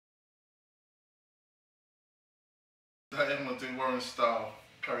Today I'm going to do Warren style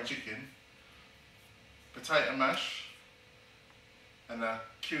curry chicken, potato mash and a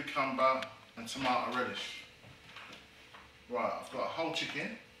cucumber and tomato relish. Right, I've got a whole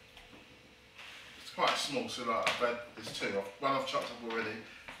chicken. It's quite small, so like I've had, there's two. One I've chopped up already,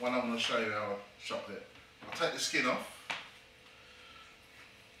 one I'm going to show you how I chopped it. I'll take the skin off.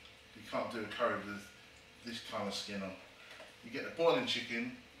 You can't do a curry with this kind of skin on. You get the boiling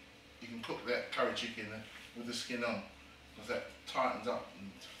chicken, you can cook that curry chicken with the skin on, because that tightens up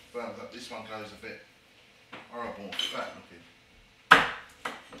and firms up. This one goes a bit horrible and fat looking.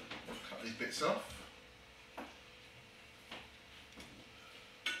 Cut these bits off.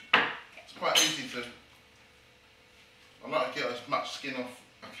 It's quite easy to, I like to get as much skin off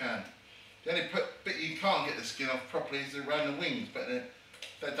as I can. The only bit you can't get the skin off properly is around the wings, but they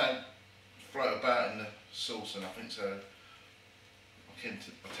don't float about in the sauce and nothing, so I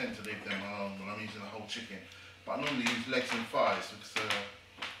tend to leave them on when I'm using the whole chicken. But I normally use legs and thighs because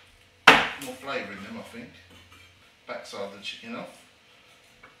there's more flavour in them, I think. Backside of the chicken off.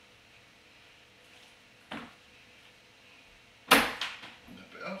 And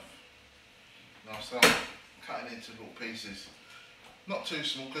a bit off. Now I start cutting into little pieces. Not too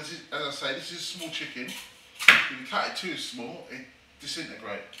small, because as I say, this is a small chicken. If you cut it too small, it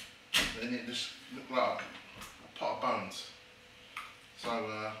disintegrates. Then it just looks like a pot of bones. So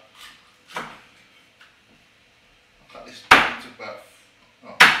I'll cut this into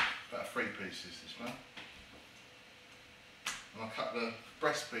about 3 pieces, this one. And I'll cut the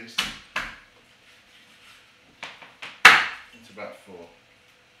breast piece into about 4.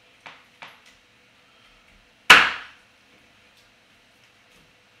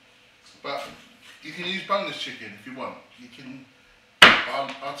 But you can use boneless chicken if you want. You can.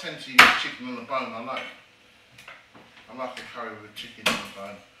 I tend to use chicken on the bone. I like a curry with chicken on the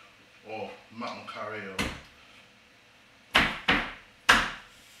bone, or mutton curry, or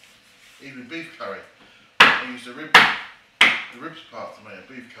even beef curry. I use the ribs part to make a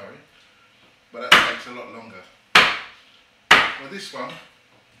beef curry, but that takes a lot longer. Well, this one,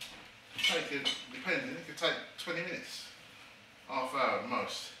 depending, it could take 20 minutes, half hour at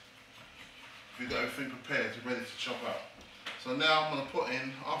most. If you've got everything prepared, you're ready to chop up. So now I'm going to put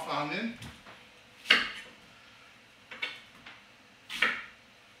in half an onion,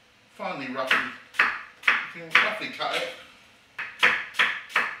 finely roughly, you can roughly cut it.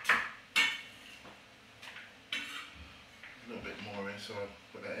 A little bit more in, so I'll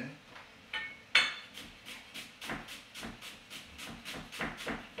put that in.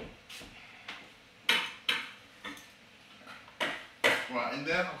 Right, in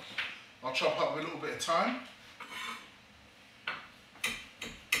there, I'll chop up a little bit of thyme.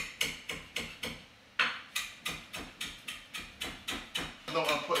 I'm not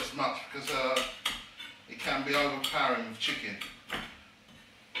going to put as much because it can be overpowering with chicken.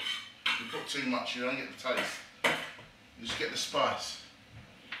 If you put too much, you don't get the taste. You just get the spice.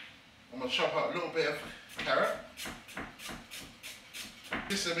 I'm going to chop up a little bit of carrot.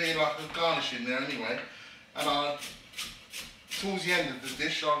 This will be like a garnish in there anyway. And towards the end of the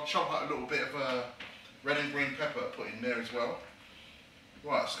dish, I'll chop up a little bit of red and green pepper, put in there as well.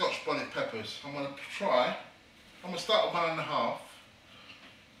 Right, Scotch bonnet peppers. I'm going to start with 1.5.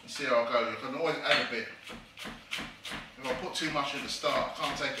 And see how I go. You can always add a bit. If I put too much at the start, I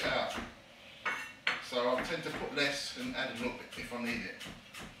can't take it out. So I tend to put less and add a little bit if I need it.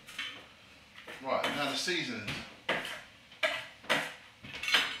 Right, now the seasonings.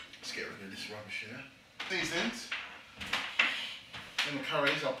 Let's get rid of this rubbish here. Seasonings. In the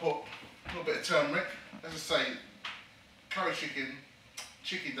curries, I'll put a little bit of turmeric. As I say, curry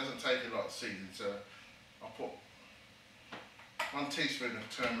chicken doesn't take a lot of seasoning, so I'll put 1 teaspoon of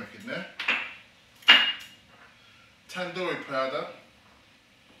turmeric in there. Tandoori powder,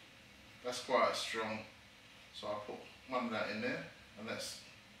 that's quite strong, so I'll put 1 of that in there, and that's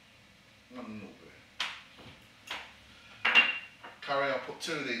 1 little bit. Curry, I'll put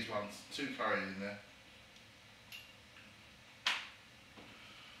 2 of these ones, 2 curries in there.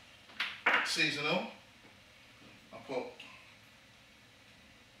 Seasonal, I'll put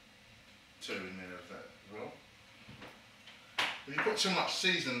 2 in there of that as well. If you put too much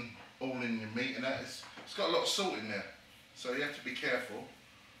season all in your meat and that, it's got a lot of salt in there, so you have to be careful.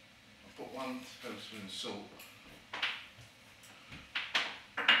 I'll put 1 tablespoon of salt.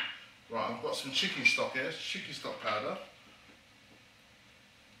 Right, I've got some chicken stock here, chicken stock powder.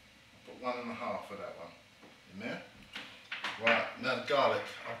 I'll put 1.5 of that one in there. Right, now the garlic,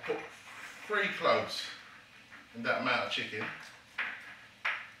 I'll put 3 cloves in that amount of chicken.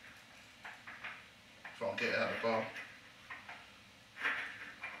 If I can get it out of the bowl.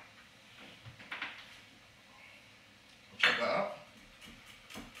 that up,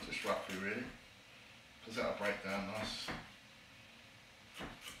 just roughly really, because that'll break down nice.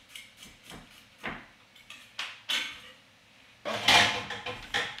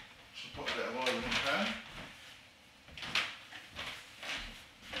 Just put a bit of oil in the pan.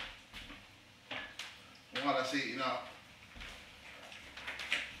 And while that's heating up,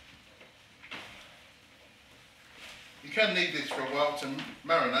 you can leave this for a while to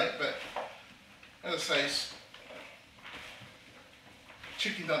marinate, but as I say,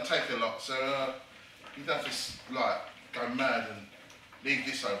 chicken don't take a lot, so you don't have to like go mad and leave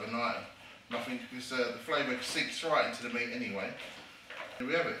this overnight and nothing, because the flavour seeps right into the meat anyway. Here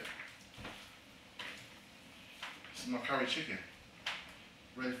we have it. This is my curry chicken,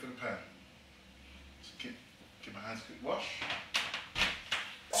 ready for the pan. Just give my hands a quick wash.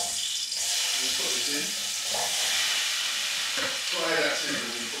 We'll put this in. Try that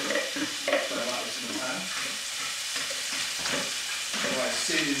simple. So like this in the pan. Right,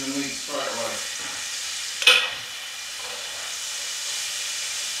 seasoning the meat straight away.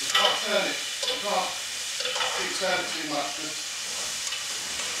 You can't turn it. You can't keep turning too much because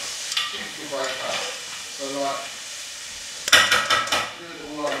chicken can break up. So like, do it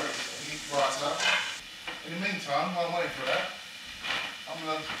all over it, heat right up. In the meantime, while I'm waiting for that, I'm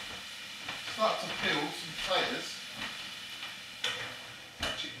going to start to peel some potatoes.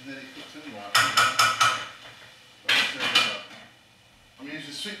 That chicken's nearly cooked anyway. I'm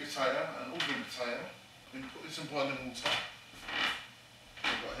using sweet potato and ordinary potato. I'm going to put this in boiling water.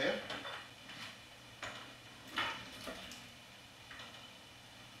 I've got here.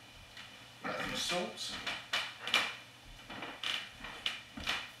 Add some salt.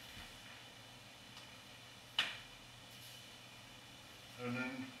 And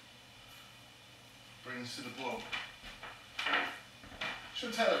then bring this to the boil.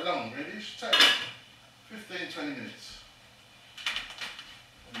 Shouldn't take that long really, it should take 15-20 minutes.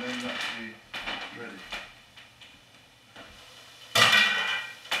 And then that should be ready.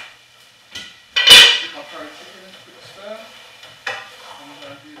 Get my curry chicken in a quick stir.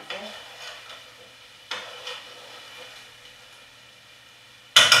 And beautiful.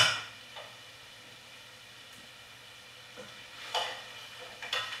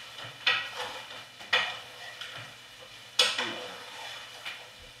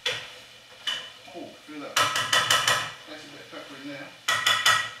 Oh, feel that. Place a bit of pepper in there.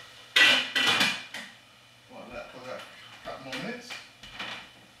 Like that, for that couple more minutes.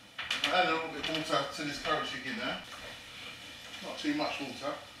 I'll add a little bit of water to this curry chicken now. Not too much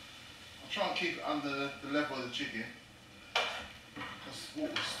water. I'll try and keep it under the level of the chicken, because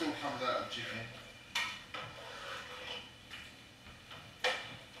water still comes out of the chicken.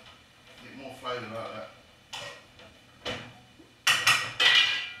 Get more flavour like that.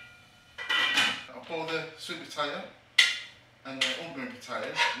 I'll boil the sweet potato and the ordinary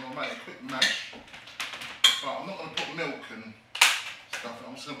potatoes, and I'll make a quick mash. But I'm not going to put milk and stuff,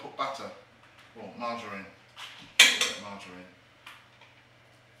 I'm just going to put butter, or margarine, a little bit of margarine.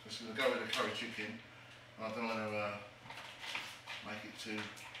 Just going to go with the curry chicken, and I don't want to make it too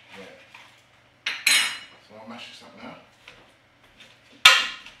wet. So I'll mash this up now.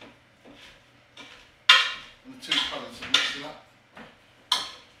 And the two colours are mixing up.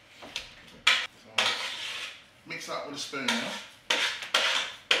 So I'll mix that with a spoon now.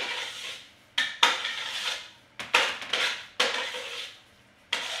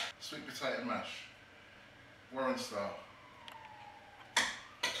 Sweet potato mash, Warren style. I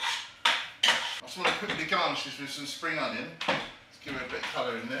just want to quickly garnish this with some spring onion. Let's give it a bit of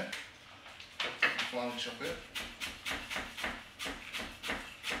colour in there. Finally chop it.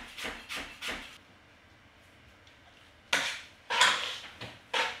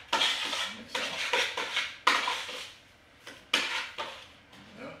 Mix that up.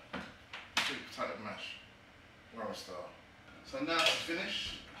 Yeah. Sweet potato mash, Warren style. So now it's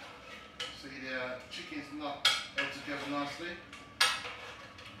finished. See the chicken's not held together nicely.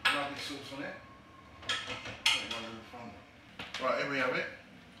 Lovely sauce on it. Right, here we have it.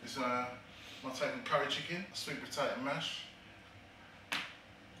 It's my taken curry chicken, sweet potato mash,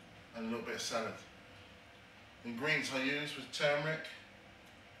 and a little bit of salad. The ingredients I used was turmeric,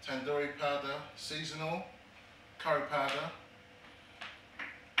 tandoori powder, seasonal, curry powder,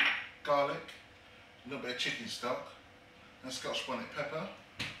 garlic, a little bit of chicken stock, and Scotch bonnet pepper.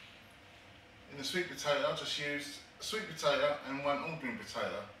 In the sweet potato, I just used a sweet potato and one ordinary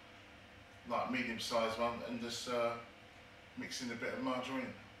potato, like medium sized one, and just mix in a bit of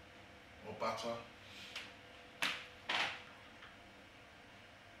margarine or butter.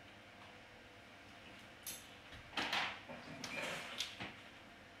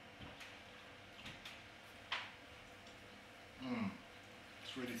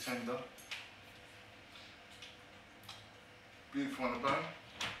 It's really tender. Beautiful on the bone.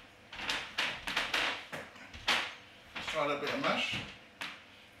 Let's try a little bit of mash.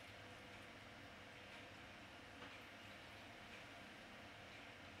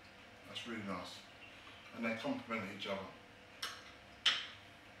 That's really nice. And they complement each other.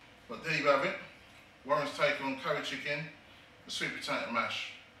 But there you have it. Warren's take on curry chicken, the sweet potato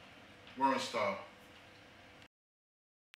mash, Warren style.